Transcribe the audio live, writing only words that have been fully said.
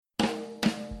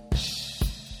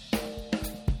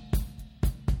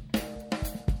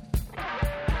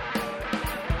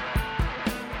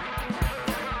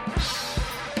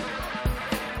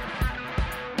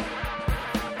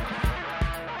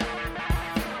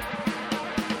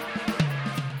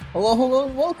Hello,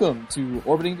 and welcome to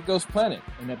Orbiting the Ghost Planet,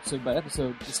 an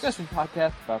episode-by-episode discussion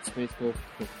podcast about Space Ghost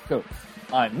Coast to Coast.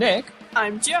 I'm Nick.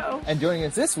 I'm Joe. And joining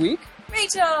us this week,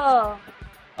 Rachel!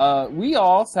 we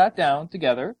all sat down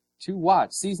together to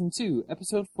watch Season 2,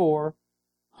 Episode 4,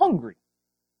 Hungry.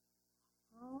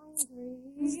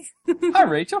 Hi,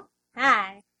 Rachel.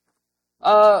 Hi.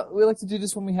 We like to do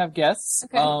this when we have guests.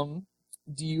 Okay.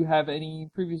 Do you have any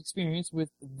previous experience with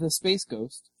the Space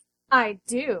Ghost? I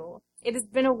do. It has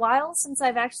been a while since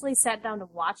I've actually sat down to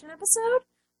watch an episode,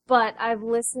 but I've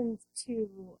listened to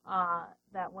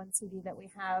that one CD that we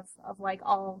have of like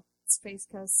all Space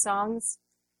Coast songs.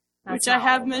 Which I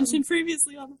have mentioned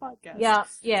previously on the podcast.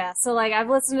 Yeah. So like I've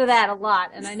listened to that a lot,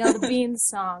 and I know the Beans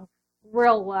song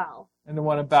real well. And the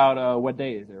one about, what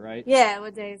day is it, right? Yeah,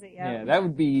 what day is it? Yeah, that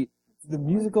would be the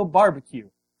musical Barbecue.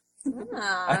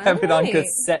 Ah, I have it on nice.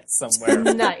 cassette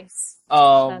somewhere. Nice.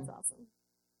 What That's awesome.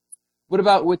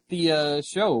 about with the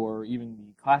show, or even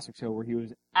the classic show, where he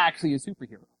was actually a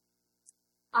superhero?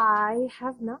 I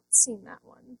have not seen that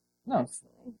one. No.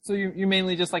 Actually. So you're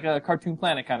mainly just like a Cartoon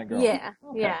Planet kind of girl? Yeah,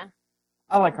 Okay. yeah.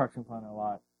 I like Cartoon Planet a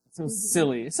lot. It's so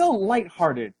silly. It's so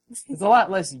lighthearted. There's a lot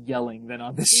less yelling than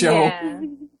on this show. Yeah.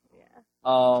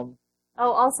 Um,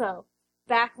 Oh, also,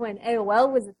 back when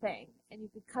AOL was a thing, and you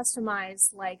could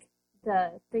customize, like,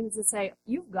 the things that say,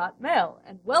 "You've got mail,"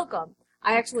 and "Welcome."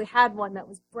 I actually had one that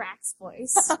was Brack's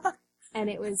voice, and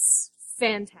it was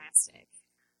fantastic.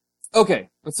 okay,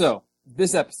 but so,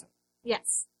 this episode.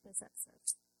 Yes, this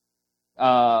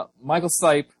episode. Michael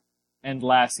Stipe and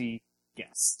Lassie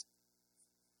guest.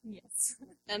 Yes.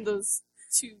 And those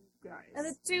two guys. And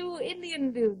the two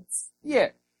Indian dudes. Yeah.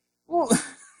 Well,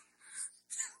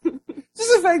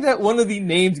 just the fact that one of the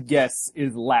named guests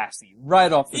is Lassie,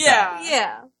 right off the bat.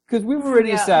 Yeah. Because we've already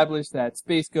Yeah. established that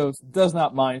Space Ghost does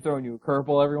not mind throwing you a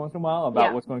curveball every once in a while about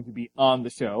Yeah. what's going to be on the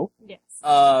show. Yes.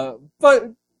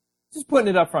 But just putting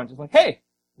it up front, just like, hey,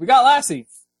 we got Lassie.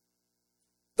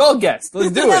 Dog guest,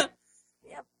 let's do it.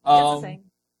 Yep. That's the thing.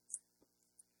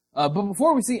 But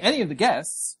before we see any of the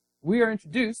guests, we are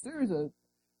introduced.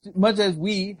 Much as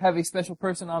we have a special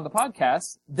person on the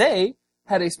podcast, they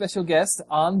had a special guest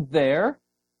on their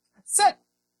set.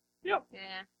 Yep.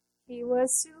 Yeah. He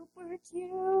was super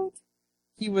cute.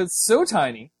 He was so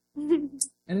tiny, and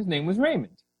his name was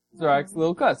Raymond. Zorak's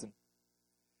little cousin.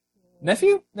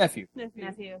 Nephew? Nephew. Nephew.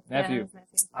 Nephew. Yeah,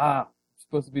 his Ah,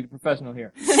 supposed to be the professional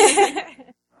here. nephew.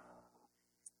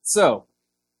 So,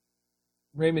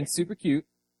 Raymond's super cute.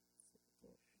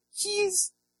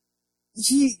 He's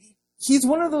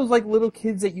one of those like little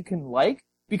kids that you can like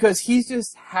because he's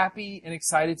just happy and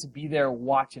excited to be there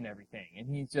watching everything, and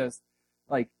he's just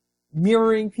like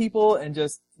mirroring people and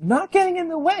just not getting in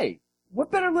the way. What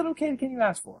better little kid can you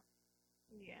ask for?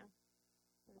 Yeah.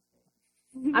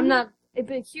 I'm not a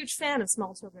big, huge fan of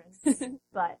small children,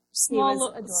 but he was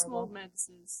adorable. Small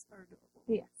mantises are adorable.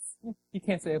 Yes. He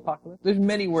can't say apocalypse. There's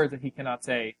many words that he cannot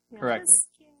say correctly,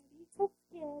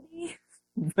 Scary.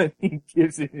 but he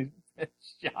gives it his best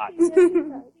shot.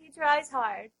 He tries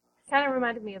hard. Kind of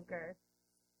reminded me of Gur,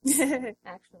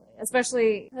 actually.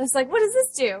 Especially, I was like, what does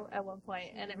this do? At one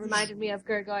point, and it reminded me of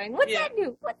Gur going, what's that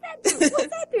do? What's that do? What's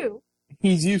that do?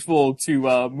 He's useful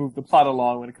to move the plot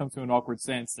along when it comes to an awkward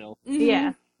standstill.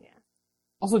 Yeah.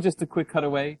 Also, just a quick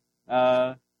cutaway.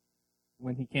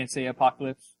 When he can't say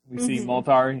apocalypse, we see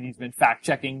Moltar, and he's been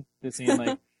fact-checking to see him,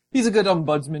 like, he's a good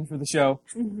ombudsman for the show.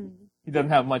 He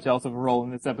doesn't have much else of a role in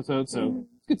this episode, so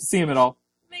it's good to see him at all.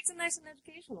 Makes it nice and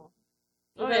educational.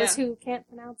 For those who can't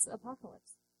pronounce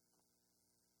apocalypse.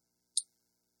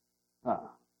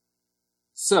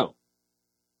 So,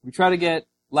 we try to get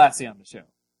Lassie on the show.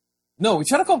 No, we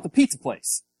try to call it the pizza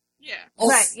place. Yeah. Oh,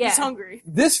 Right, yeah. He's hungry.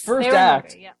 This first They were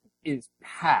act hungry, yeah. is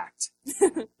packed.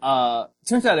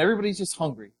 Turns out everybody's just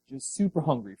hungry. Just super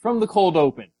hungry. From the cold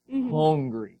open.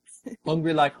 Hungry.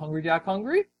 Hungry like Hungry Jack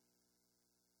Hungry?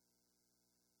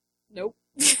 Nope.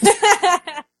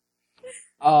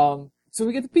 So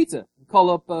we get the pizza. We call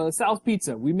up Sal's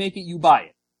Pizza. We make it, you buy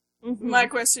it. My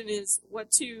question is,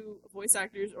 what two voice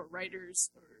actors or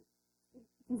writers or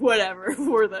whatever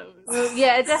were those? Well,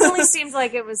 yeah, it definitely seemed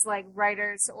like it was like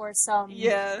writers or some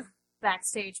Yeah.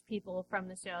 backstage people from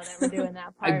the show that were doing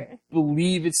that part. I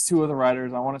believe it's two of the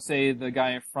writers. I want to say the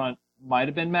guy in front might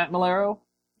have been Matt Malero.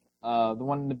 The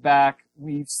one in the back,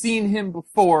 we've seen him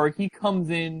before. He comes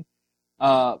in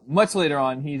much later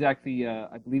on. He's actually,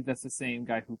 I believe that's the same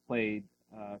guy who played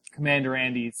Commander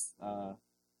Andy's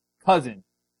cousin,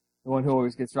 the one who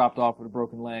always gets dropped off with a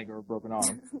broken leg or a broken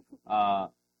arm.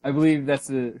 I believe that's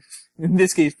in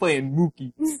this case, playing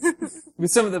Mookie. With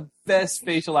some of the best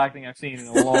facial acting I've seen in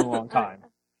a long, long time.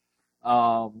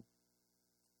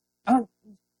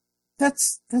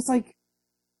 that's like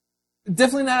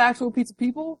definitely not actual pizza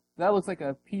people. That looks like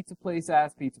a pizza place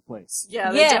ass pizza place.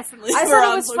 Yeah, they definitely I were thought it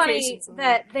on was funny location somewhere.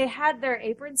 that they had their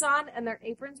aprons on and their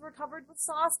aprons were covered with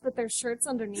sauce, but their shirts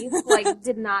underneath like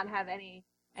did not have anything.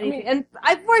 And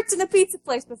I've worked in a pizza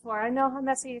place before. I know how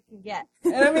messy it can get.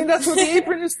 And I mean, that's what the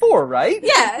apron is for, right?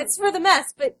 Yeah, it's for the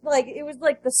mess, but like it was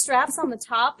like the straps on the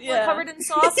top were Yeah. covered in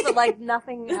sauce, but like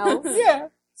nothing else. Yeah.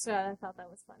 So I thought that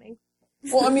was funny.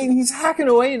 Well, I mean, he's hacking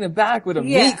away in the back with a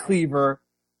Yeah. meat cleaver,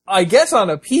 I guess on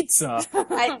a pizza.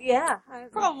 I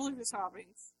Probably for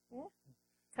toppings.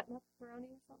 cutting up pepperoni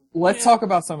or something. Let's Yeah. talk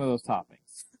about some of those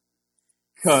toppings.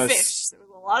 Fish. There was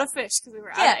a lot of fish because they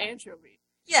were out Yeah. of anchovy.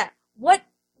 Yeah.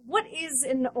 What is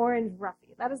an orange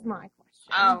roughy? That is my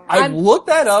question. Um, I've looked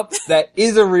that up. That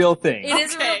is a real thing. It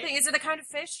is a real Okay. thing. Is it a kind of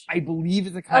fish? I believe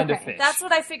it's a kind of fish. That's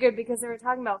what I figured because they were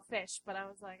talking about fish, but I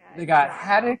was like, They got don't know.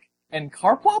 haddock and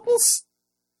carp waffles?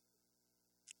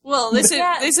 Well, they said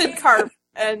Yeah, they said they- carp,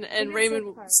 and did say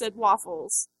Raymond carp. said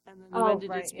waffles, and then Oh, amended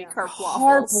right, it to be yeah. carp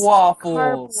Carp waffles.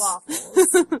 Carp waffles.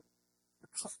 waffles.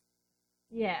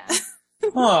 Yeah.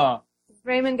 Huh.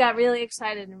 Raymond got really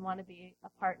excited and wanted to be a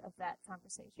part of that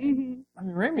conversation. Mhm. I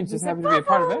mean, Raymond's just He's happy like, to be a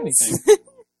part of "Waffles!" anything.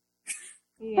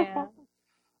 Yeah.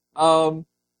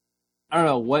 I don't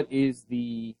know, what is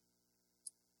the...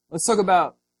 Let's talk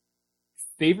about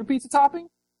favorite pizza topping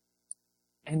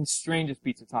and strangest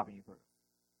pizza topping you've heard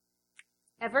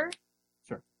of. Ever?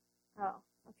 Sure. Oh,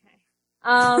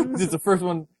 okay. This is the first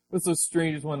one, what's the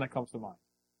strangest one that comes to mind?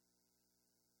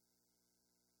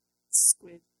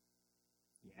 Squid.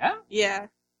 Yeah? Yeah.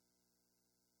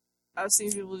 I've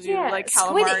seen people do Yeah, like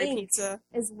squid calamari ink. pizza.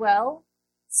 as well.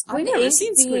 I've Squid never ink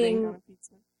seen squid ink being- on a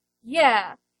pizza.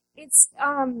 Yeah. It's,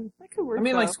 That could work. I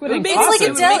mean, like, though. squid It would ink make it's pasta. like it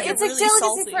a would del- make it it's a really delicacy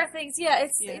salty. for things. Yeah,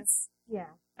 Yeah. it's, yeah.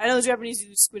 I know the Japanese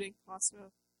do squid ink pasta.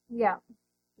 Yeah.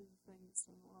 Things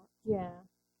a lot. Yeah.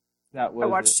 That was I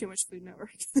watched too much Food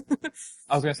Network.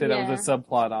 I was gonna say that was a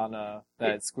subplot on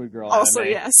that Squid Girl Also,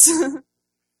 anime. yes.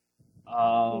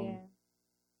 Yeah.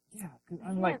 Yeah, 'cause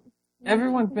I'm like,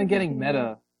 everyone's been getting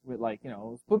meta with like,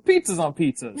 let's put pizzas on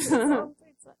pizzas.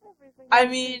 I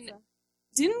mean-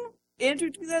 Didn't Andrew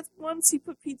do that once? He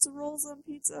put pizza rolls on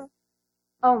pizza.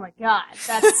 Oh my god,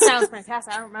 that sounds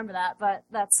fantastic. I don't remember that, but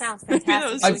that sounds Maybe that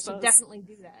fantastic. was We just should us. definitely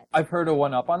do that. I've heard a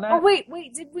one up on that. Oh wait,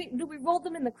 did we roll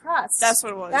them in the crust? That's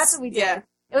what it was. That's what we did. Yeah.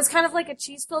 It was kind of like a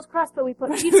cheese-filled crust, but we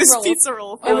put It pizza was rolls. pizza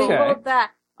roll. And we Okay. rolled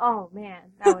that. Oh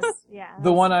man, that was yeah. that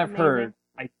The was one I've amazing. heard,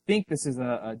 I think this is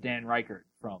a Dan Reichert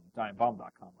from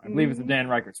DimeBomb.com. I believe it's a Dan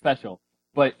Reichert special,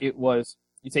 but it was,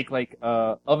 you take like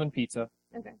oven pizza,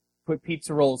 Okay. put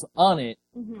pizza rolls on it,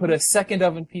 Mhm. put a second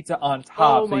oven pizza on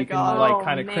top Oh so my you can God. like Oh,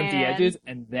 kind of crimp the man. edges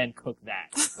and then cook that.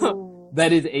 Ooh,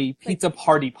 That is a pizza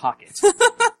party pocket.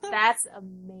 that's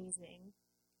amazing.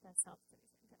 That sounds pretty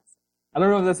fantastic. I don't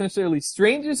know if that's necessarily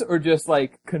strangest or just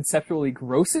like conceptually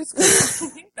grossest.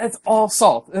 'Cause that's all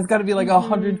salt. That's got to be like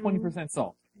 120%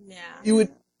 salt. Yeah. You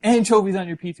would anchovies on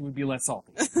your pizza would be less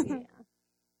salty. Yeah.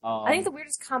 I think the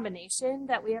weirdest combination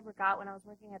that we ever got when I was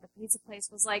working at the pizza place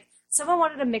was like someone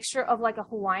wanted a mixture of like a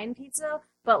Hawaiian pizza,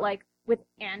 but like with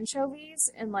anchovies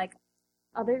and like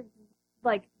other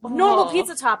like normal Oh.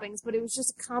 pizza toppings, but it was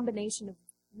just a combination of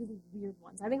really weird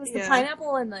ones. I think it was the Yeah.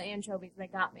 pineapple and the anchovies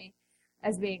that got me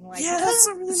as being like Yeah, that's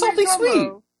a really salty weird sweet.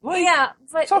 combo. Like yeah,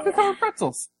 but chocolate covered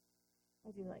pretzels,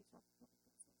 I do like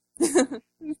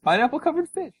pineapple covered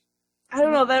fish. I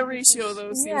don't know, that ratio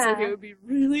though seems like Yeah. it would be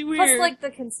really weird. plus like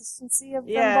the consistency of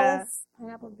Yeah. them both.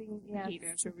 Pineapple being I hate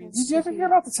anchovies. Did you ever hear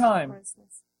about the time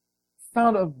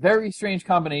found a very strange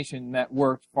combination that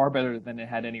worked far better than it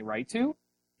had any right to?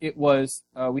 It was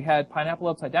we had pineapple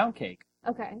upside down cake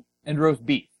Okay. and roast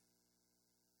beef.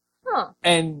 Huh.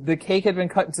 And the cake had been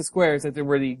cut into squares that they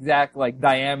were the exact like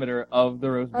diameter of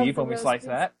the roast Of beef the when we roast sliced beef.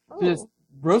 that. Oh. So just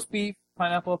roast beef,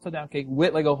 pineapple upside down cake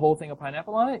with like a whole thing of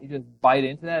pineapple on it. You just bite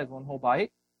into that as one whole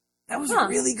bite. That was Huh.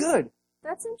 really good.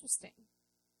 That's interesting.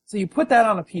 So you put that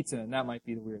on a pizza, and that might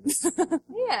be the weirdest.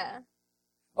 Yeah.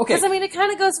 Okay, Because, I mean, it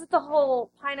kind of goes with the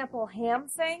whole pineapple ham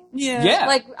thing. Yeah. yeah,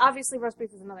 Like, obviously, roast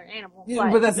beef is another animal. yeah,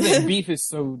 but that's the thing. Beef is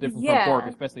so different Yeah. from pork,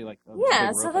 especially like a yeah,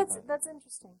 big so roast like that's that.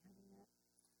 interesting.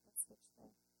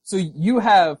 So you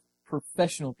have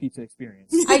professional pizza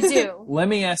experience. I do. Let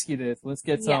me ask you this. Let's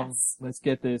get Yes. let's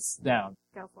get this down.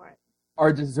 Go for it.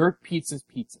 Are dessert pizzas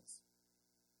pizzas?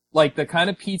 Like the kind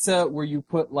of pizza where you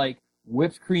put like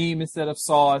whipped cream instead of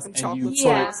sauce And and you chocolate put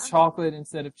Yeah. chocolate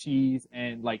instead of cheese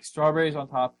and like strawberries on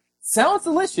top. Sounds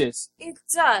delicious. It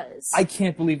does. I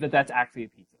can't believe that that's actually a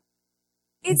pizza.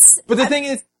 It's... But the thing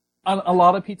is, on a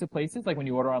lot of pizza places, like when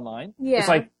you order online, Yeah. it's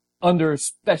like under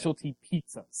specialty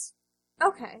pizzas.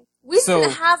 Okay. We So-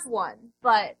 didn't have one,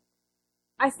 but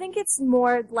I think it's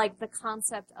more like the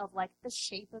concept of like the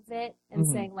shape of it and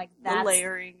Mhm. saying like The that's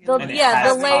layering. And it the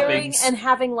has layering toppings. and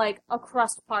having like a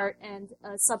crust part and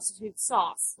a substitute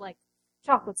sauce, like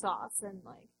chocolate sauce and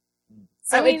like.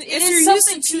 So I mean, it if is you're used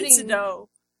to substituting- pizza dough,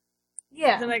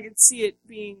 yeah, then I could see it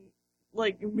being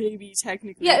like maybe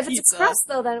technically yeah. If pizza. it's a crust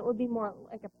though, then it would be more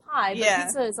like a pie. But Yeah.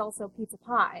 pizza is also pizza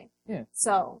pie. Yeah.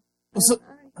 So. So-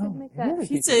 I could make that. really?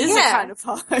 Pizza is Yeah. a kind of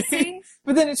pie. See?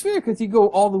 But then it's weird because you go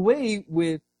all the way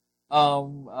with,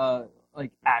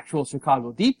 like actual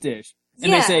Chicago deep dish,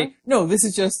 and Yeah. they say, no, this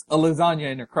is just a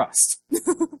lasagna in a crust.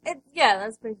 Yeah,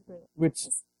 that's basically it. Which,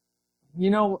 you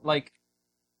know, like,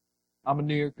 I'm a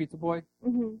New York pizza boy,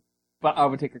 Mm-hmm. but I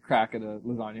would take a crack at a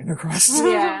lasagna in a crust.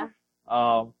 Yeah.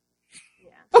 Um,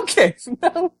 Yeah. okay, so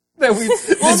now that we've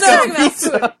Well, discussed no,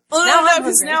 pizza, Well, Now no, I'm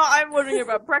because hungry. now I'm wondering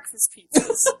about breakfast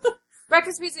pizzas.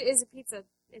 Breakfast pizza is a pizza.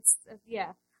 It's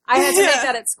yeah. I had to make Yeah.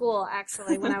 that at school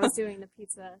actually when I was doing the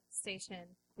pizza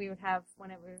station. We would have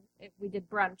if we did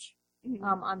brunch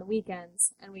on the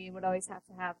weekends, and we would always have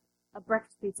to have a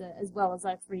breakfast pizza as well as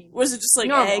our three. Was it just like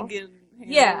Normal. egg and ham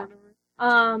Yeah. or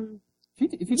whatever?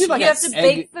 if you did like You have to an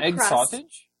bake the egg crust.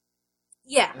 sausage,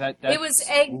 Yeah. that's, It was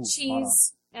egg, ooh, spot on.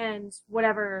 cheese, and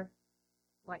whatever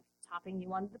like topping you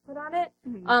wanted to put on it.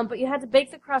 Mhm. But you had to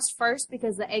bake the crust first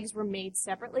because the eggs were made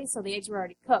separately, so the eggs were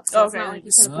already cooked. So it's Okay, not like you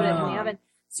just- could have put it in the Ah. oven.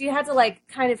 So you had to like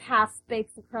kind of half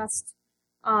bake the crust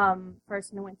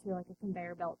first, and it went through like a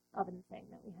conveyor belt oven thing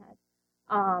that we had.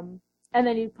 And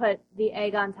then you put the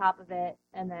egg on top of it,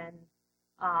 and then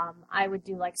I would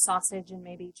do like sausage and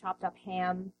maybe chopped up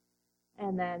ham,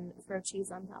 and then throw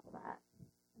cheese on top of that.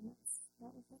 And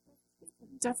that was my breakfast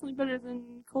pizza. Definitely better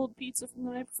than cold pizza from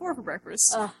the night before for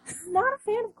breakfast. I'm not a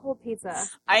fan of cold pizza.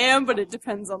 I am, but it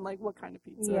depends on like what kind of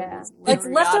pizza. Yeah. it is and Like, wherever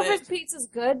you got leftover it. pizza's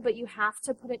good, but you have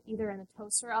to put it either in a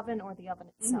toaster oven or the oven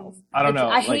itself. I don't know.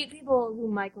 I like, hate people who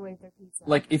microwave their pizza.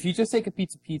 like if you just take a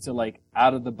pizza like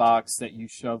out of the box that you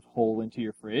shoved whole into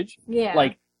your fridge, yeah.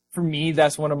 like for me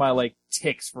that's one of my like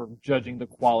ticks for judging the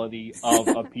quality of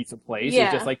a pizza place. Yeah.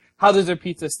 It's just like how does their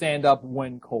pizza stand up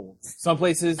when cold? Some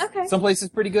places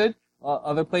pretty good.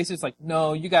 Other places like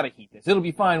no, you gotta heat this. It'll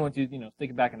be fine once you stick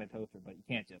it back in the toaster, but you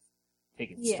can't just take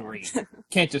it Yeah. straight.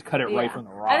 Can't just cut it right Yeah. from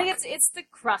the rock. I think it's the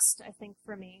crust, I think,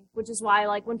 for me. Which is why,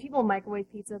 like, when people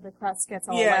microwave pizza, the crust gets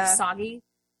all, Yeah. like, soggy.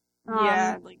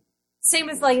 Yeah, like Same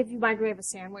as, like, if you microwave a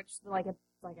sandwich, like a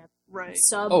right.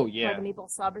 sub, Oh, yeah. like a meatball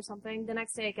sub or something, the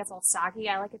next day it gets all soggy.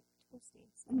 I like it toasty.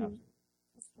 So Mhm.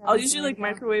 that's I'll the usually way like to go.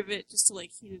 microwave it just to like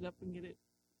heat it up and get it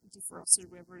defrosted or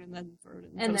whatever, and then throw it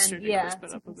in the And toaster then, to yeah. crisp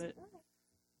it up a bit.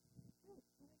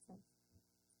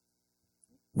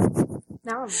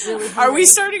 Now I'm really hungry. Are we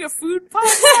starting a food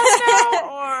podcast now,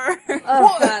 or?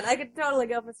 Oh, God. I could totally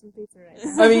go for some pizza right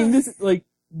now. I mean, this like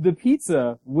the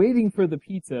pizza, waiting for the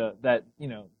pizza that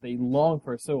they long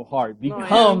for so hard yeah.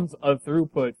 becomes a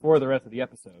throughput for the rest of the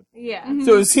episode. Yeah. Mhm.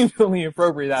 So it seems only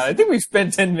appropriate that I think we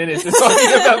spent 10 minutes just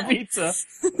talking about pizza.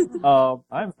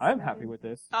 I'm happy with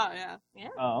this. Oh yeah.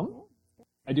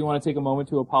 I do want to take a moment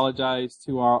to apologize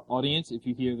to our audience if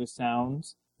you hear the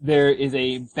sounds. There is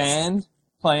a band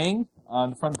playing on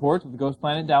the front porch of the Ghost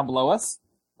Planet down below us.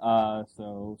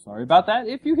 So sorry about that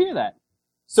if you hear that.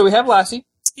 So we have Lassie.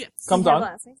 Yes. Comes Yeah, on.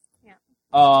 Lassie. Yeah.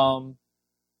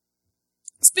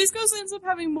 Space Ghost ends up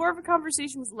having more of a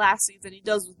conversation with Lassie than he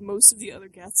does with most of the other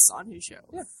guests on his show.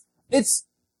 Yeah.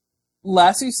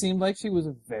 Lassie seemed like she was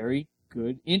a very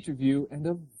good interview and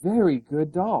a very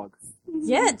good dog.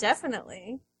 Yeah,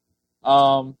 definitely.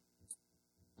 So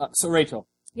Rachel,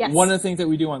 Yes. one of the things that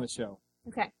we do on the show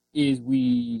Okay. is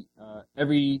we,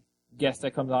 every guest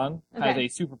that comes on has Okay. a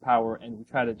superpower and we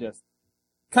try to just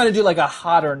kind of do like a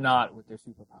hot or not with their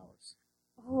superpowers.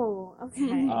 Oh,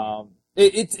 okay.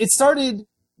 It started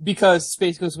because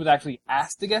Space Ghost was actually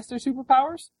asked to guess their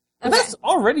superpowers. But Okay. that's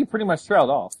already pretty much trailed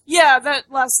off. Yeah, that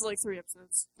lasted like 3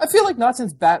 episodes. I feel like not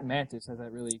since Bat Mantis has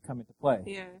that really come into play.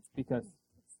 Yeah, Because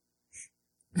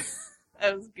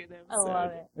that was a good episode. I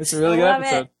love it. it's a really I good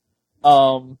love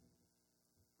episode.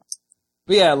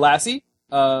 But yeah, Lassie.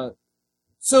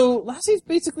 So Lassie's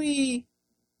basically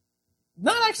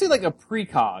not actually like a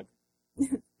precog.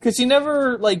 Cause she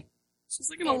never She's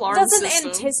like an alarm Doesn't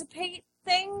system. anticipate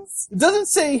things. it doesn't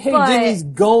say, hey, But- Jimmy's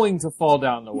going to fall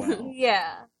down the well.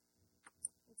 Yeah.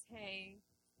 Okay.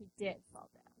 He did fall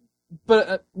down.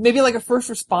 But maybe like a first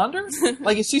responder?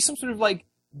 Like is she some sort of like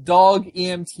dog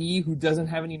EMT who doesn't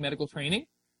have any medical training?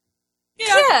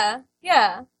 Yeah.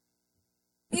 Yeah.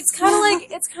 It's kind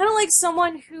of like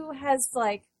someone who has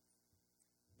like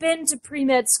been to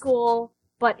pre-med school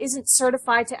but isn't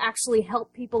certified to actually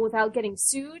help people without getting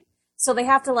sued. So they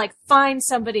have to like find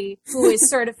somebody who is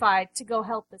certified to go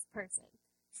help this person.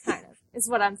 is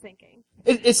what I'm thinking.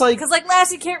 It's like, Because, like,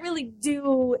 Lassie can't really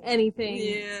do anything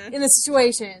Yeah. in the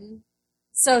situation,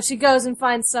 so she goes and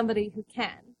finds somebody who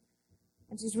can.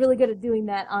 And she's really good at doing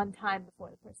that on time before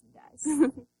the person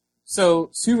dies. so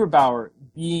Superpower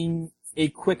being a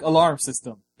quick alarm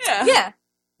system. Yeah.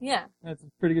 Yeah. That's a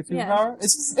pretty good Yeah. superpower.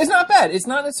 It's not bad. It's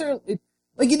not necessarily,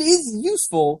 it is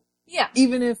useful, Yeah.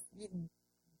 even if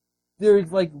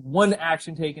there's like one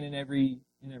action taken in every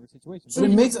situation. But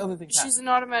it makes other things She's happen.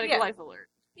 an automatic Yeah. life alert.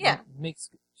 Yeah.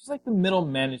 She's like the middle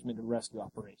management of rescue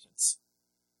operations.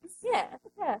 Yeah.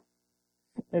 Yeah.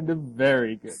 And a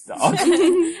very good dog.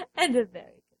 And a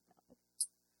very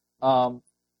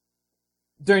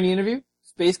During the interview,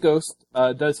 Space Ghost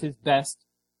does his best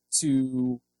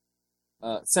to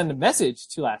send a message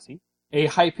to Lassie, a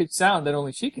high-pitched sound that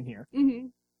only she can hear. Mm-hmm.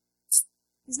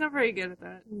 He's not very good at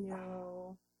that.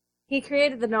 No. He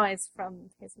created the noise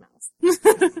from his mouth.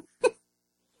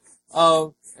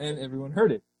 And everyone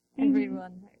heard it.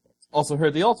 Everyone heard it. Also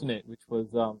heard the alternate, which was,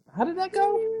 how did that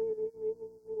go?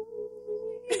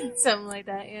 Something like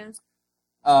that, yeah.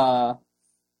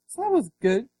 So that was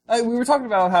good. We were talking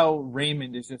about how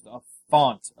Raymond is just a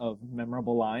font of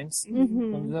memorable lines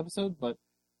from this episode, but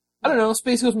I don't know,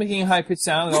 Space Ghost making a high-pitched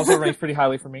sound, it also ranks pretty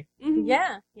highly for me. Mhm.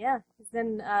 Yeah, yeah. 'Cause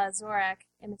then Zorak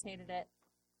imitated it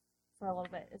for a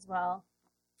little bit as well.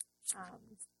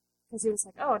 Because he was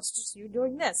like, oh, it's just you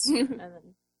doing this. And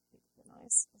then he did the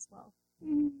noise as well.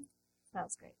 Mhm. That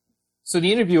was great. So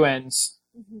the interview ends,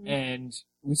 Mm-hmm. and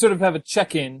we sort of have a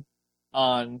check-in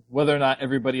on whether or not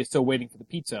everybody is still waiting for the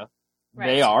pizza. Right.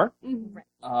 They are. Mhm.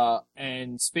 Right.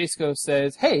 And Space Ghost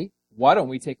says, hey, why don't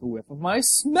we take a whiff of my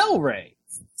smell ray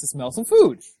to smell some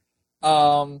food?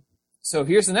 So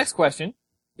here's the next question.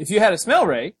 If you had a smell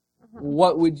ray,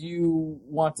 what would you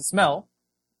want to smell?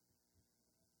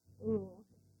 Ooh.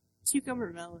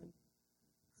 Cucumber melon.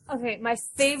 Okay, my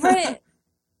favorite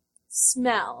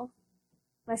smell,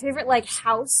 my favorite, like,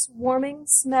 house warming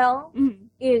smell Mm.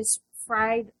 is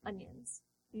fried onions.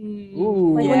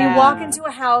 Ooh. Like, when Yeah. you walk into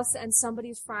a house and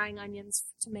somebody's frying onions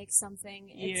to make something,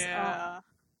 it's, Yeah.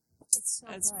 it's so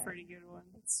That's a good. pretty good one.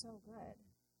 It's so good.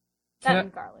 Can That I-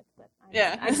 and garlic, but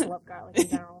Yeah. I just love garlic in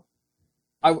general.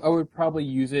 I would probably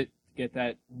use it to get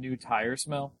that new tire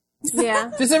smell.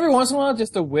 Yeah. Just every once in a while,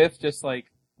 just a whiff, just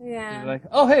like, Yeah. like,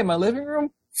 oh hey, my living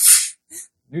room?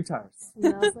 New tires.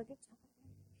 Smells like a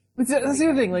But that's the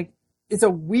other thing, like, it's a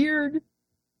weird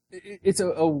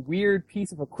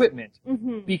piece of equipment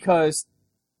Mm-hmm. because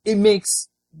it makes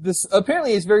this,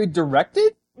 apparently it's very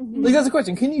directed. Mm-hmm. Like, that's the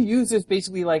question. Can you use this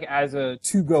basically like as a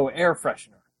to-go air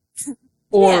freshener?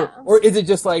 Or, Yeah. or is it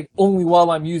just like, only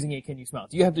while I'm using it can you smell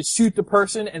it? Do you have to shoot the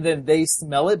person and then they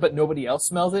smell it, but nobody else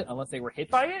smells it unless they were hit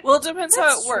by it? Well, it depends how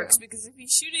That's it works, true. because if he's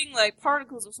shooting, like,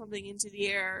 particles of something into the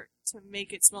air to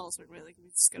make it smell a certain way, like, if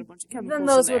he's just got a bunch of chemicals Then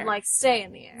those in would, there. like, stay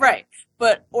in the air. Right.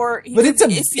 But It's a,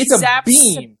 if he it's a zaps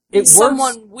beam. It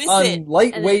someone works with on it,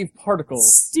 light and wave particles.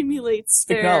 stimulates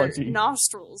their Technology.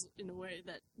 nostrils in a way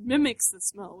that mimics the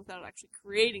smell without actually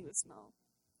creating the smell.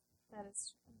 That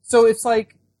is true. So it's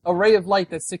like a ray of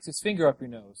light that sticks his finger up your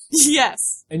nose,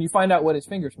 Yes. and you find out what his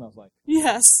finger smells like.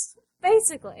 Yes.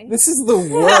 Basically. This is the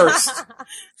worst.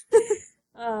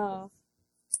 Oh.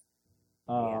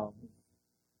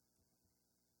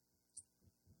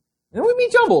 Then we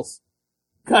meet Jumbles.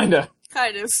 Kinda.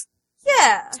 Kind of.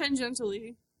 Yeah.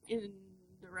 Tangentially.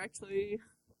 Indirectly.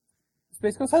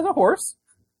 Space Ghost has a horse.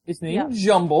 It's named Yeah.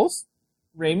 Jumbles.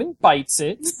 Raymond bites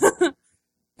it.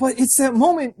 But it's that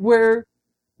moment where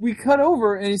we cut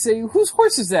over and you say, whose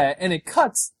horse is that? And it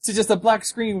cuts to just a black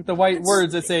screen with the white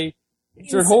words that say,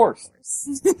 it's your horse.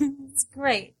 It's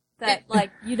great that,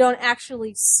 like, you don't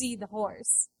actually see the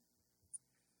horse.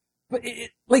 But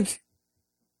like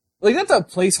that's a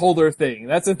placeholder thing.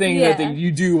 That's a thing that Yeah.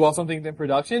 you do while something's in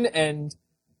production. And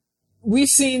we've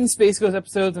seen Space Ghost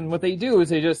episodes, and what they do is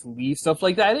they just leave stuff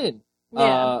like that in.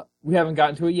 Yeah. We haven't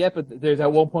gotten to it yet, but there's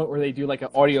at one point where they do like an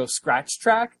audio scratch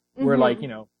track where Mhm. like,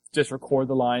 just record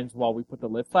the lines while we put the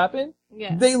lip flap in.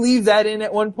 Yeah. They leave that in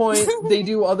at one point. They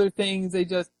do other things. They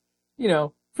just,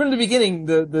 from the beginning,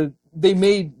 they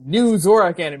made new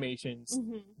Zorak animations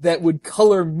Mhm. that would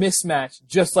color mismatch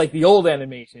just like the old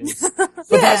animations.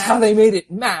 But that's how they made it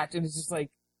match, and it's just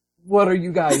like, what are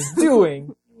you guys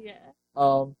doing? Yeah.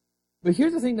 But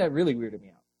here's the thing that really weirded me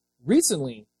out.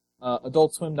 Recently,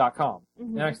 AdultSwim.com, Mhm.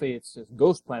 and actually it's just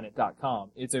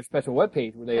GhostPlanet.com. It's their special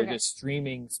webpage where they are Okay. just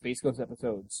streaming Space Ghost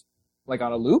episodes, like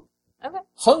on a loop. Okay.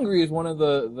 Hungry is one of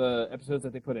the episodes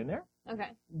that they put in there. Okay.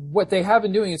 What they have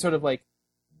been doing is sort of like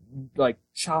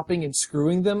chopping and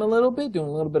screwing them a little bit, doing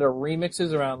a little bit of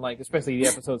remixes around, like, especially the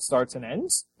episode starts and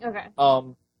ends. Okay.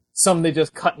 some they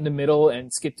just cut in the middle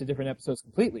and skip to different episodes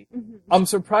completely. Mhm. I'm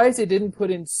surprised they didn't put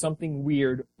in something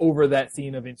weird over that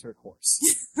scene of Insert Course.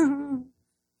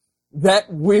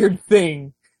 That weird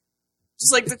thing.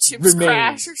 Just like the chips Remains.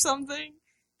 crash or something.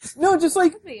 No, just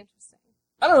like, Could be interesting.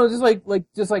 I don't know, just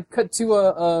like cut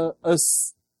to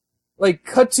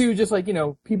cut to just like,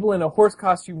 people in a horse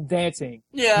costume dancing.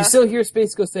 Yeah. You still hear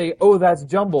Space Ghost say, "Oh, that's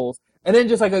Jumbles," and then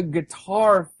just like a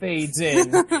guitar fades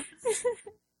in.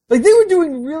 Like they were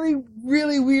doing really,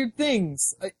 really weird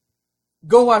things.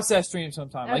 Go watch that stream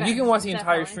sometime. Like Okay, you can watch the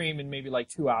entire definitely. stream in maybe like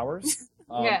 2 hours.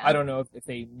 Yeah. I don't know if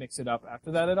they mix it up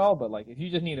after that at all, but like if you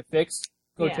just need a fix,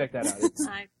 go Yeah. check that out.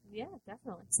 Yeah,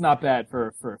 definitely. It's not bad for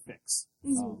a fix.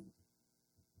 Mhm.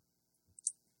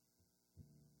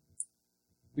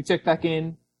 We check back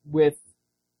in with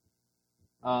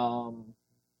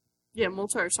Yeah,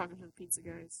 Moltar's talking to the pizza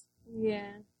guys.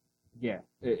 Yeah.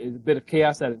 it's a bit of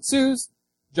chaos that ensues.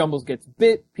 Jumbles gets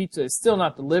bit. Pizza is still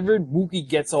not delivered. Mookie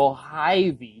gets all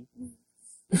hivey.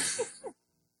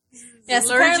 Yes,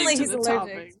 Allergic apparently to he's the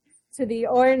allergic topping. to the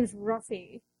orange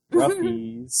roughy.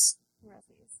 Ruffies.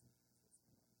 Roughies.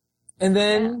 And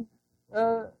then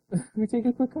we take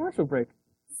a quick commercial break.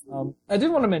 I did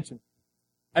want to mention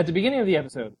at the beginning of the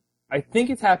episode, I think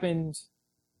it's happened.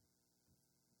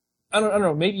 I don't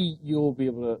know. Maybe you'll be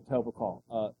able to help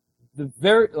recall. The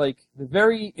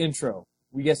very intro,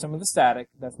 we get some of the static.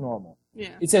 That's normal.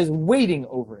 Yeah. It says waiting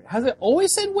over it. Has it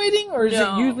always said waiting, or does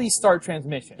No. it usually start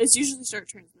transmission? It's usually start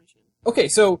transmission. Okay,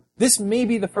 so this may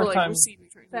be the Or first like time. receiving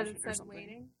That transmission or instead something.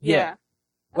 waiting. Yeah.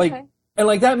 Like, Okay. and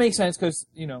like that makes sense because,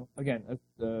 again,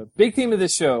 the big theme of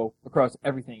this show across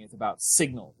everything is about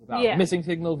signals, about Yeah. missing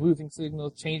signals, losing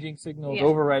signals, changing signals, Yeah.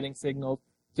 overriding signals,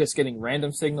 just getting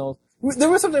random signals. There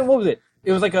was something, what was it?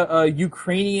 It was like a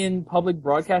Ukrainian public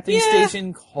broadcasting Yeah.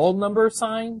 station call number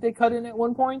sign they cut in at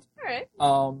one point. All right.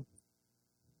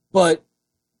 But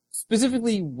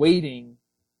specifically waiting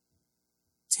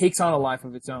takes on a life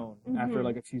of its own after Mhm.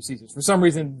 like a few seasons. For some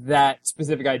reason, that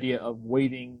specific idea of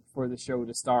waiting for the show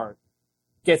to start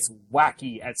gets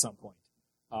wacky at some point.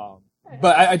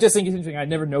 But I just think it's interesting. I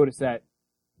never noticed that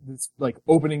this, like,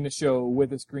 opening the show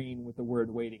with a screen with the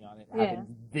word waiting on it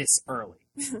happened this early.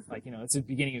 Like, it's the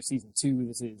beginning of season 2.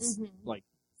 This is Mhm. like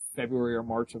February or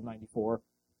March of 94.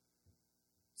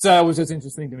 So that was just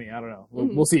interesting to me. I don't know.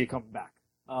 We'll see it coming back.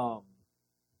 And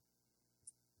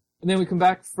then we come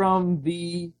back from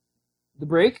the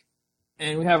break,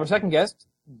 and we have our second guest,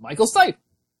 Michael Stipe.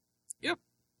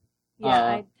 Yeah,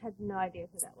 I had no idea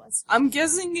who that was. I'm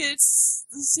guessing it's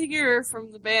the singer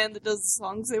from the band that does the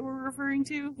songs they were referring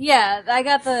to. Yeah, I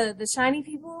got the Shiny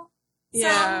People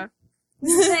Yeah.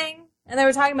 was the thing, and they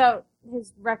were talking about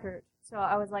his record. So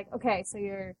I was like, okay, so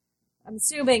you're, I'm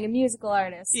assuming, a musical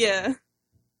artist Yeah.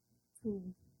 who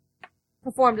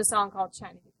performed a song called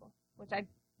Shiny People, which I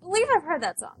believe I've heard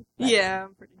that song. but- Yeah,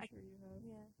 I'm pretty sure you have.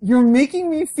 Yeah. You're making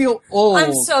me feel old.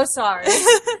 I'm so sorry.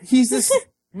 He's this.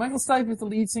 Michael Stipe is the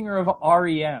lead singer of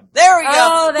REM. There we go.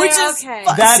 Oh, there- Which is okay.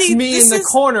 That's see, me in this the is-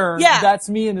 corner. yeah. That's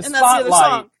me in the and that's the other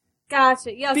spotlight. song.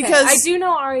 Gotcha. Yeah, okay. Because- I do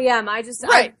know REM. I just,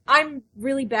 Right. I'm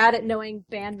really bad at knowing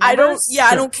band members.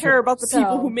 I don't care about the So-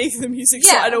 people who make the music,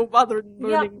 so Yeah. I don't bother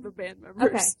learning the band members.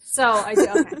 Okay, so I do,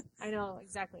 okay. I know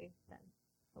exactly then.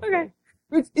 Okay.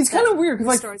 It's kind of weird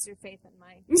because Restores your faith in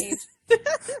my age.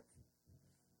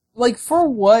 like for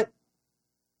what?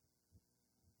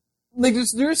 Like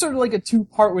there's sort of like a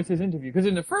 2-part with his interview because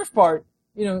in the first part,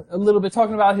 a little bit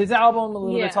talking about his album, a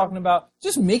little Yeah. bit talking about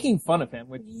just making fun of him,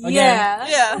 which again, Yeah.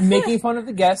 Yeah. making fun of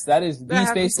the guest, that is the That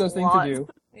Space happens a Ghost thing lot. to do.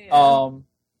 Yeah.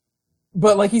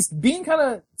 But like he's being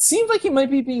seems like he might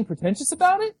be being pretentious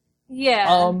about it.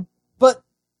 Yeah. But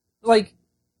like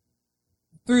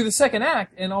through the second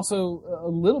act and also a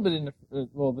little bit in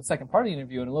the second part of the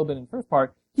interview and a little bit in the first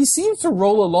part, he seems to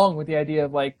roll along with the idea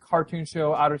of like cartoon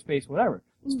show, outer space, whatever.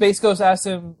 Space Ghost asks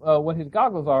him what his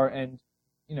goggles are, and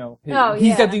he's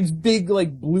yeah. got these big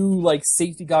like blue like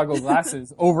safety goggle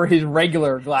glasses over his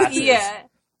regular glasses. Yeah.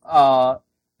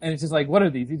 And it's just like, what are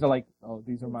these? These are like,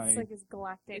 these are It's my like his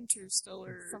galactic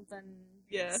Interstellar. something.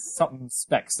 Yeah. something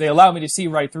specs. They allow me to see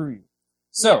right through you.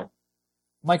 So, Yeah.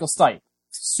 Michael Stipe,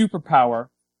 superpower,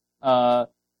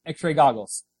 X-ray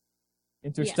goggles,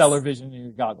 interstellar Yes.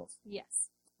 vision goggles. Yes.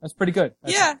 That's pretty good.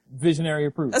 That's Yeah. visionary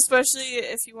approved. Especially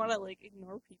if you want to, like,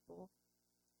 ignore people.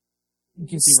 You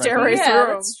can see Stare right right through. Yeah,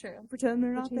 through that's true. Pretend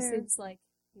they're Which not he there. seems like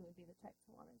he would be the type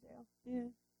to want to do. Yeah.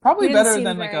 Probably He didn't better seem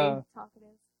than like very a talkative.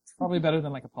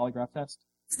 polygraph test.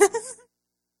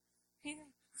 Yeah.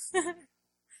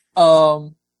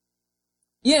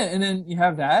 Yeah, and then you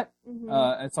have that.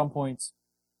 Mhm. At some point,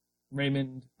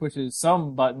 Raymond pushes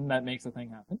some button that makes the thing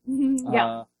happen.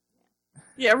 Yeah.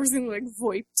 Yeah, everything like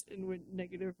voiped and went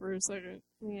negative for a second.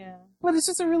 Yeah. But it's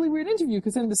just a really weird interview,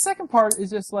 because then the second part is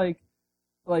just like,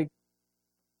 are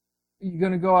you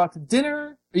gonna go out to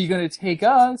dinner? Are you gonna take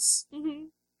us? Mm-hmm.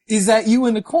 Is that you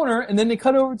in the corner? And then they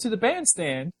cut over to the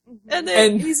bandstand. And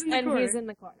then And- he's in the corner. He's in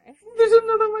the corner. There's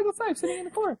another Michael Stipe sitting in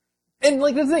the corner. And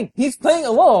like the thing, he's playing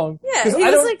along. Yeah, 'cause he I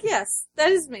was don't- like, yes,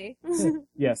 that is me.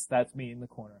 yes, that's me in the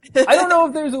corner. I don't know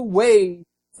if there's a way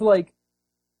to like,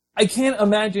 I can't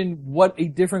imagine what a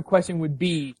different question would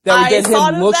be that would I get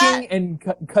thought him of looking that.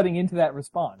 and cutting into that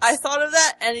response. I thought of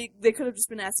that, and they could have just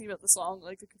been asking about the song,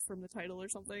 like to confirm the title or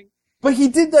something. But he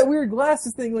did that weird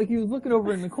glasses thing like he was looking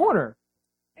over in the corner.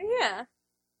 Yeah.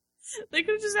 They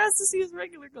could have just asked to see his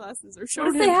regular glasses, or What shown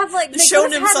if they him. have like, they shown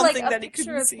could've him had, something like, that a he picture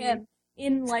couldn't of see. him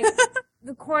in like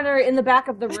the corner in the back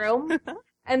of the room,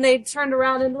 and they turned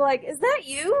around and were like, "Is that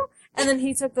you?" And then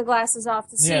he took the glasses off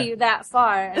to see Yeah. that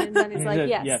far, and then he's And he like,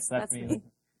 said, "Yes, that's me." me.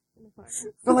 In the corner.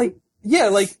 But like, yeah,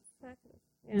 like,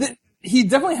 Yeah. he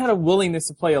definitely had a willingness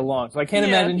to play along, so I can't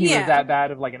Yeah. imagine he Yeah. was that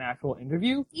bad of like an actual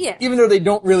interview, Yeah. even though they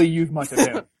don't really use much of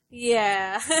him.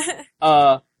 Yeah.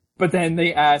 But then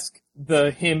they ask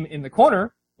him in the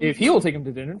corner if he will take him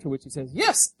to dinner, to which he says,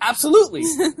 yes, absolutely.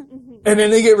 And then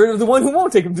they get rid of the one who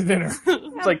won't take him to dinner.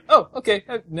 It's like, oh, okay,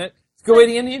 let's go away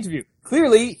to end the interview.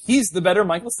 Clearly, he's the better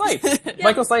Michael Stipe.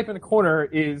 Michael Stipe in the corner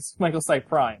is Michael Stipe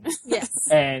Prime. Yes.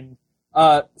 And,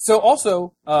 so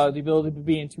also, the ability to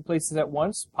be in two places at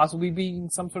once, possibly being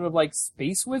some sort of like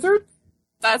space wizard.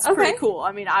 That's Okay. pretty cool.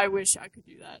 I mean, I wish I could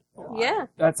do that. Yeah.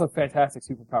 That's a fantastic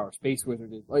superpower. Space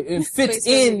wizard is, like, it fits Space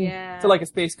wizard, in yeah. to like a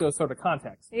Space Ghost sort of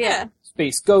context. Yeah.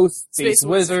 Space ghosts, space, Space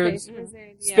wizards, Space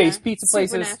wizard, yeah. space pizza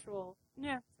places. Supernatural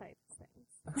Yeah. type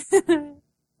things.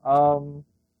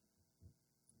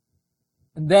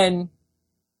 And then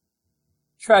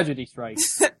tragedy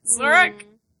strikes. Zorak Mm.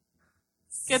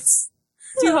 gets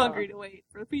too hungry to wait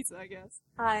for the pizza, I guess.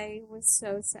 I was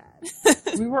so sad.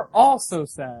 We were all so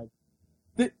sad.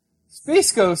 The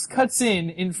Space Ghost cuts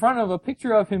in front of a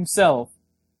picture of himself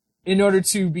in order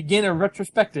to begin a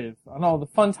retrospective on all the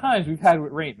fun times we've had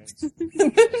with Raymond.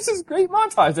 There's this great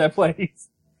montage that plays.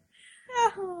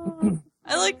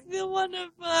 I like the one of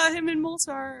him and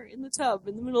Moltar in the tub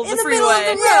in the middle of In the the freeway. middle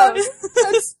of the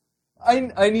road. That's,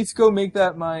 I need to go make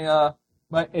that my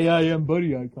AIM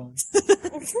buddy icon.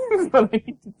 That's what I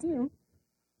need to do.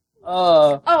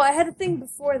 Oh, I had a thing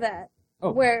before that.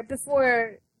 Oh.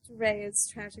 Before Ray is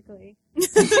tragically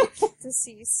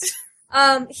deceased.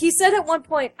 He said at one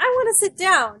point, "I want to sit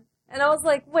down." And I was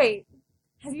like, wait,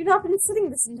 have you not been sitting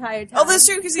this entire time? Oh, that's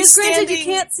true, because he's granted, standing you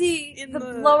can't see in the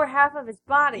the- lower half of his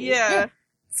body. Yeah.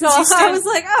 So he's I stand- was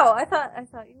like, oh, I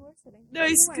thought you were sitting. No, You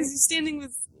because weren't. he's standing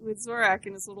with Zorak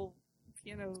in his little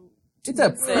piano. It's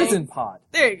a thing. prison pod.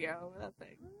 There you go, that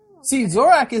thing. See,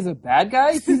 Zorak is a bad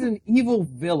guy. He's an evil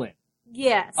villain.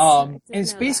 Yes. I did And know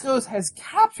Space that. Ghost has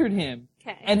captured him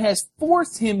Okay. and has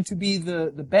forced him to be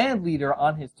the band leader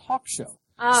on his talk show.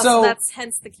 Oh, so- that's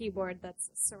hence the keyboard that's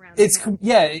surrounding him.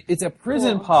 It's a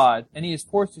prison Cool. pod, and he is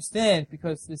forced to stand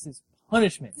because this is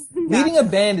punishment. Leading a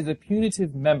band is a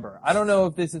punitive member. I don't know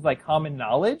if this is like common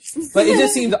knowledge, but it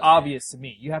just seems obvious to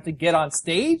me. You have to get on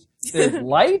stage, there's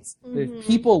lights, there's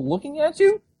people looking at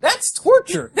you. That's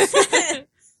torture.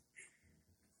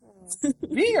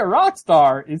 Being a rock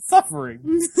star is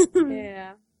suffering.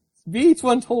 Yeah.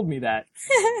 VH1 told me that.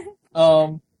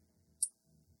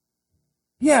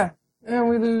 Yeah, and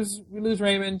we lose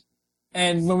Raymond,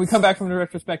 and when we come back from the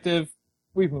retrospective,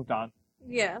 we've moved on.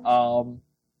 Yeah.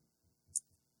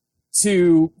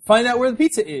 To find out where the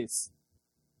pizza is.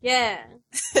 Yeah.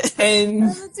 And And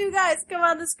the two guys come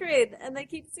on the screen, and they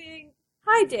keep saying,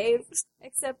 "Hi, Dave,"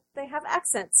 except they have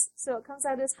accents, so it comes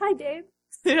out as, "Hi, Dave."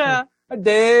 Yeah. Hi, Hi,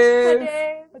 Dave. Dave.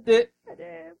 Hi, Dave. Hi,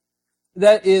 Dave.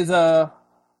 That is,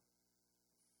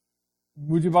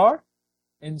 Mujibar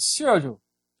and Shiroju.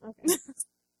 Okay.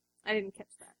 I didn't catch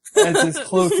that. That's as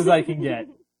close as I can get.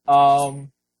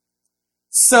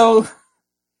 So,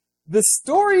 the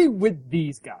story with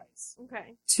these guys,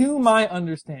 Okay. to my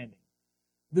understanding,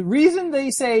 the reason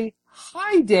they say,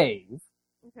 "Hi, Dave,"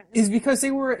 Okay. is because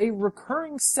they were a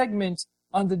recurring segment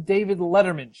on the David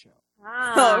Letterman show.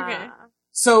 Ah. okay.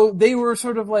 So they were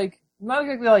sort of like, not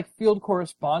exactly like field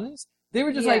correspondents, they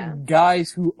were just Yeah. like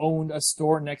guys who owned a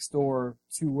store next door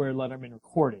to where Letterman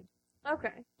recorded.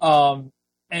 Okay.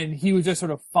 And he was just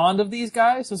sort of fond of these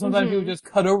guys, so sometimes he would just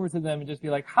cut over to them and just be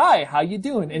like, "Hi, how you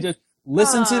doing?" And just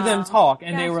listen to them talk.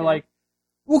 And they were gotcha. like,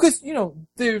 well, cause,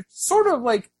 they're sort of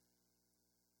like,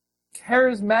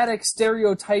 charismatic,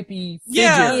 stereotypy figures.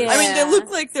 Yeah. Yeah. I mean, they look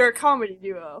like they're a comedy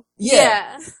duo.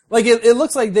 Yeah. Like, it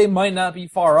looks like they might not be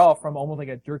far off from almost like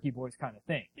a Jerky Boys kind of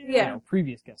thing. Yeah. You know,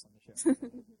 previous guests on the show.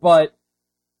 But,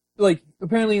 like,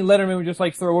 apparently Letterman would just,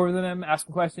 like, throw over to them, ask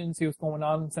them questions, see what's going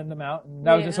on, and send them out, and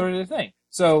that was just Yeah. sort of their thing.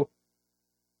 So,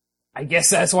 I guess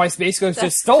that's why Space Ghost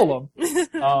just stole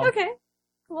them. Okay.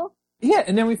 Cool. Yeah,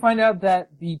 and then we find out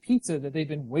that the pizza that they've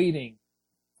been waiting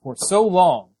for so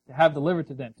long to have delivered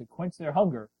to them to quench their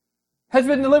hunger has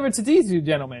been delivered to these two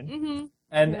gentlemen. Mm-hmm.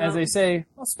 And Yeah. as they say,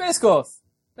 oh, Space Ghost,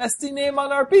 that's the name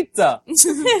on our pizza.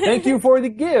 Thank you for the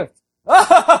gift.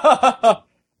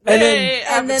 And then They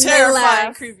have and a then they terrifying,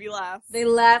 laugh. creepy laugh. They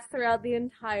laugh throughout the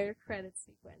entire credit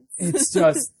sequence. it's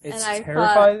just, it's And I thought-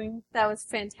 terrifying. That was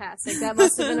fantastic. That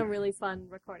must have been a really fun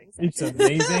recording It's session.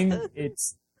 amazing.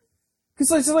 It's,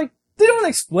 cause it's just like, they don't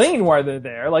explain why they're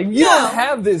there. Like, you No, don't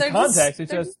have this They're context.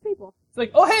 It's they're just, people. it's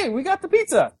like, oh hey, we got the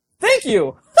pizza. Thank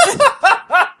you.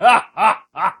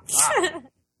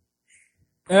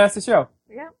 And that's the show.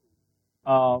 Yeah,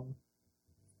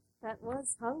 that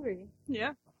was hungry.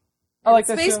 Yeah. I like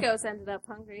that Space show. Ghost ended up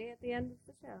hungry at the end of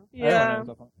the show. Yeah.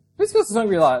 Space Ghost is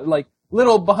hungry a lot. Like,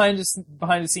 little behind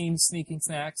the scenes sneaking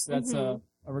snacks. That's a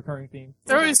recurring theme.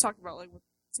 They're always talking about, like, what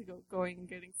going and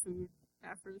getting food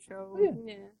after the show. Yeah.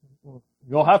 Yeah.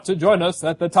 You'll have to join us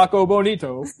at the Taco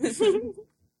Bonito.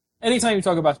 Anytime you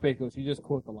talk about Space Ghost, you just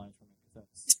quote the lines from it.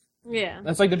 Yeah.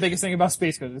 That's like the biggest thing about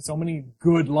Space Ghost. There's so many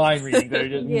good line readings that are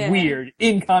just Yeah. weird,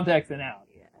 in context and out.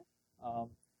 Yeah.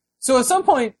 So at some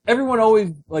point, everyone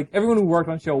who worked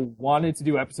on the show wanted to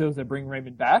do episodes that bring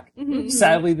Raymond back. Mhm.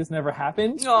 Sadly, this never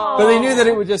happened. Aw. But they knew that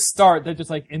it would just start, that just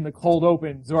like in the cold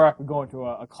open, Zorak would go into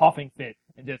a coughing fit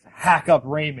and just hack up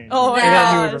Raymond. Oh my and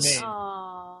that he would gosh. remain.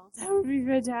 Aw. That would be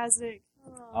fantastic.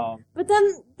 But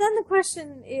then the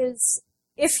question is,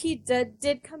 if he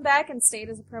did come back and stayed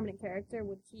as a permanent character,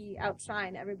 would he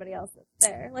outshine everybody else that's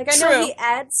there? Like, I know True. he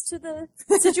adds to the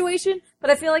situation, but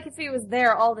I feel like if he was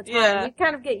there all the time, Yeah. we'd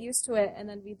kind of get used to it, and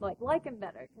then we'd like him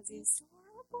better because he's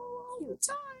cute.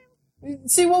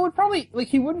 See, what would probably, like,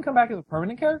 he wouldn't come back as a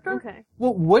permanent character. Okay.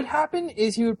 What would happen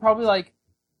is he would probably, like,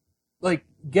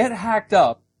 get hacked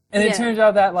up, and it Yeah. turns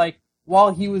out that, like,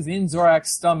 while he was in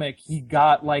Zorak's stomach, he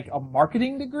got, like, a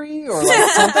marketing degree or, like,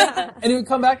 something, and he would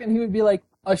come back and he would be, like,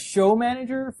 a show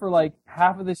manager for, like,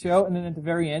 half of the show, and then at the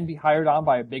very end be hired on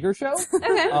by a bigger show.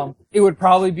 Okay. It would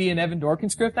probably be an Evan Dorkin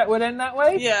script that would end that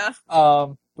way. Yeah.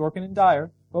 Dorkin and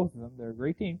Dyer, both of them, they're a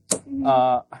great team.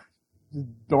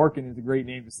 Dorkin is a great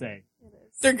name to say. It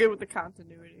is. They're good with the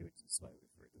continuity, which is why we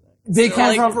refer to that. They They'll, come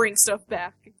like, from bring stuff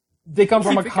back. They come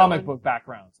from a Keep it comic going. book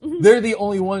background. Mhm. They're the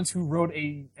only ones who wrote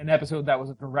an episode that was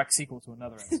a direct sequel to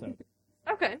another episode.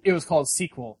 Okay. It was called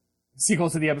Sequel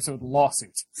to the episode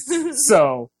Lawsuit.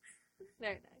 So,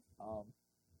 Very nice.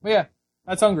 but yeah,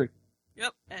 that's hungry.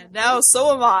 Yep. And now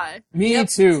so am I. Me Yep,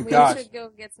 too, we gosh. should go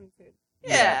get some food.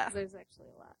 Yeah. 'Cause there's actually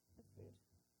a lot of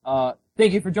food.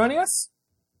 Thank you for joining us.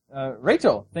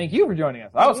 Rachel, thank you for joining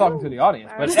us. I was talking to the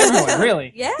audience, but Alright. everyone,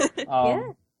 really. Yeah. Um,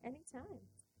 Yeah. Anytime.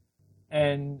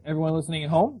 And everyone listening at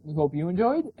home, we hope you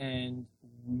enjoyed, and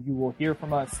you will hear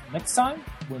from us next time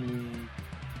when we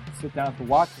sit down to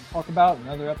watch and talk about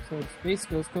another episode of Space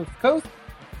Ghost Coast to Coast,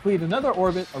 and complete another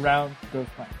orbit around Ghost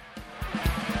Planet.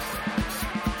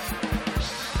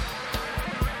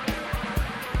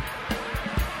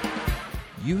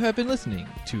 You have been listening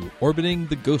to Orbiting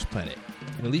the Ghost Planet,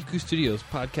 an Aliku Studios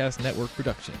podcast network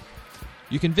production.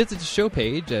 You can visit the show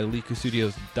page at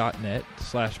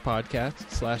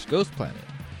alikustudios.net/podcast/ghostplanet.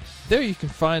 There you can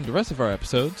find the rest of our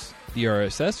episodes, the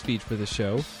RSS feed for the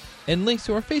show, and links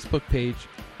to our Facebook page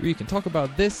where you can talk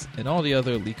about this and all the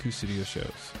other Aliku Studios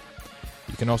shows.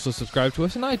 You can also subscribe to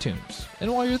us on iTunes,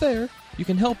 and while you're there, you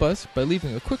can help us by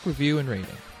leaving a quick review and rating.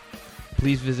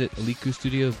 Please visit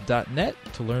alikustudios.net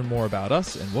to learn more about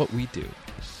us and what we do.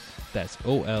 That's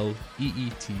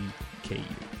OLEETKU.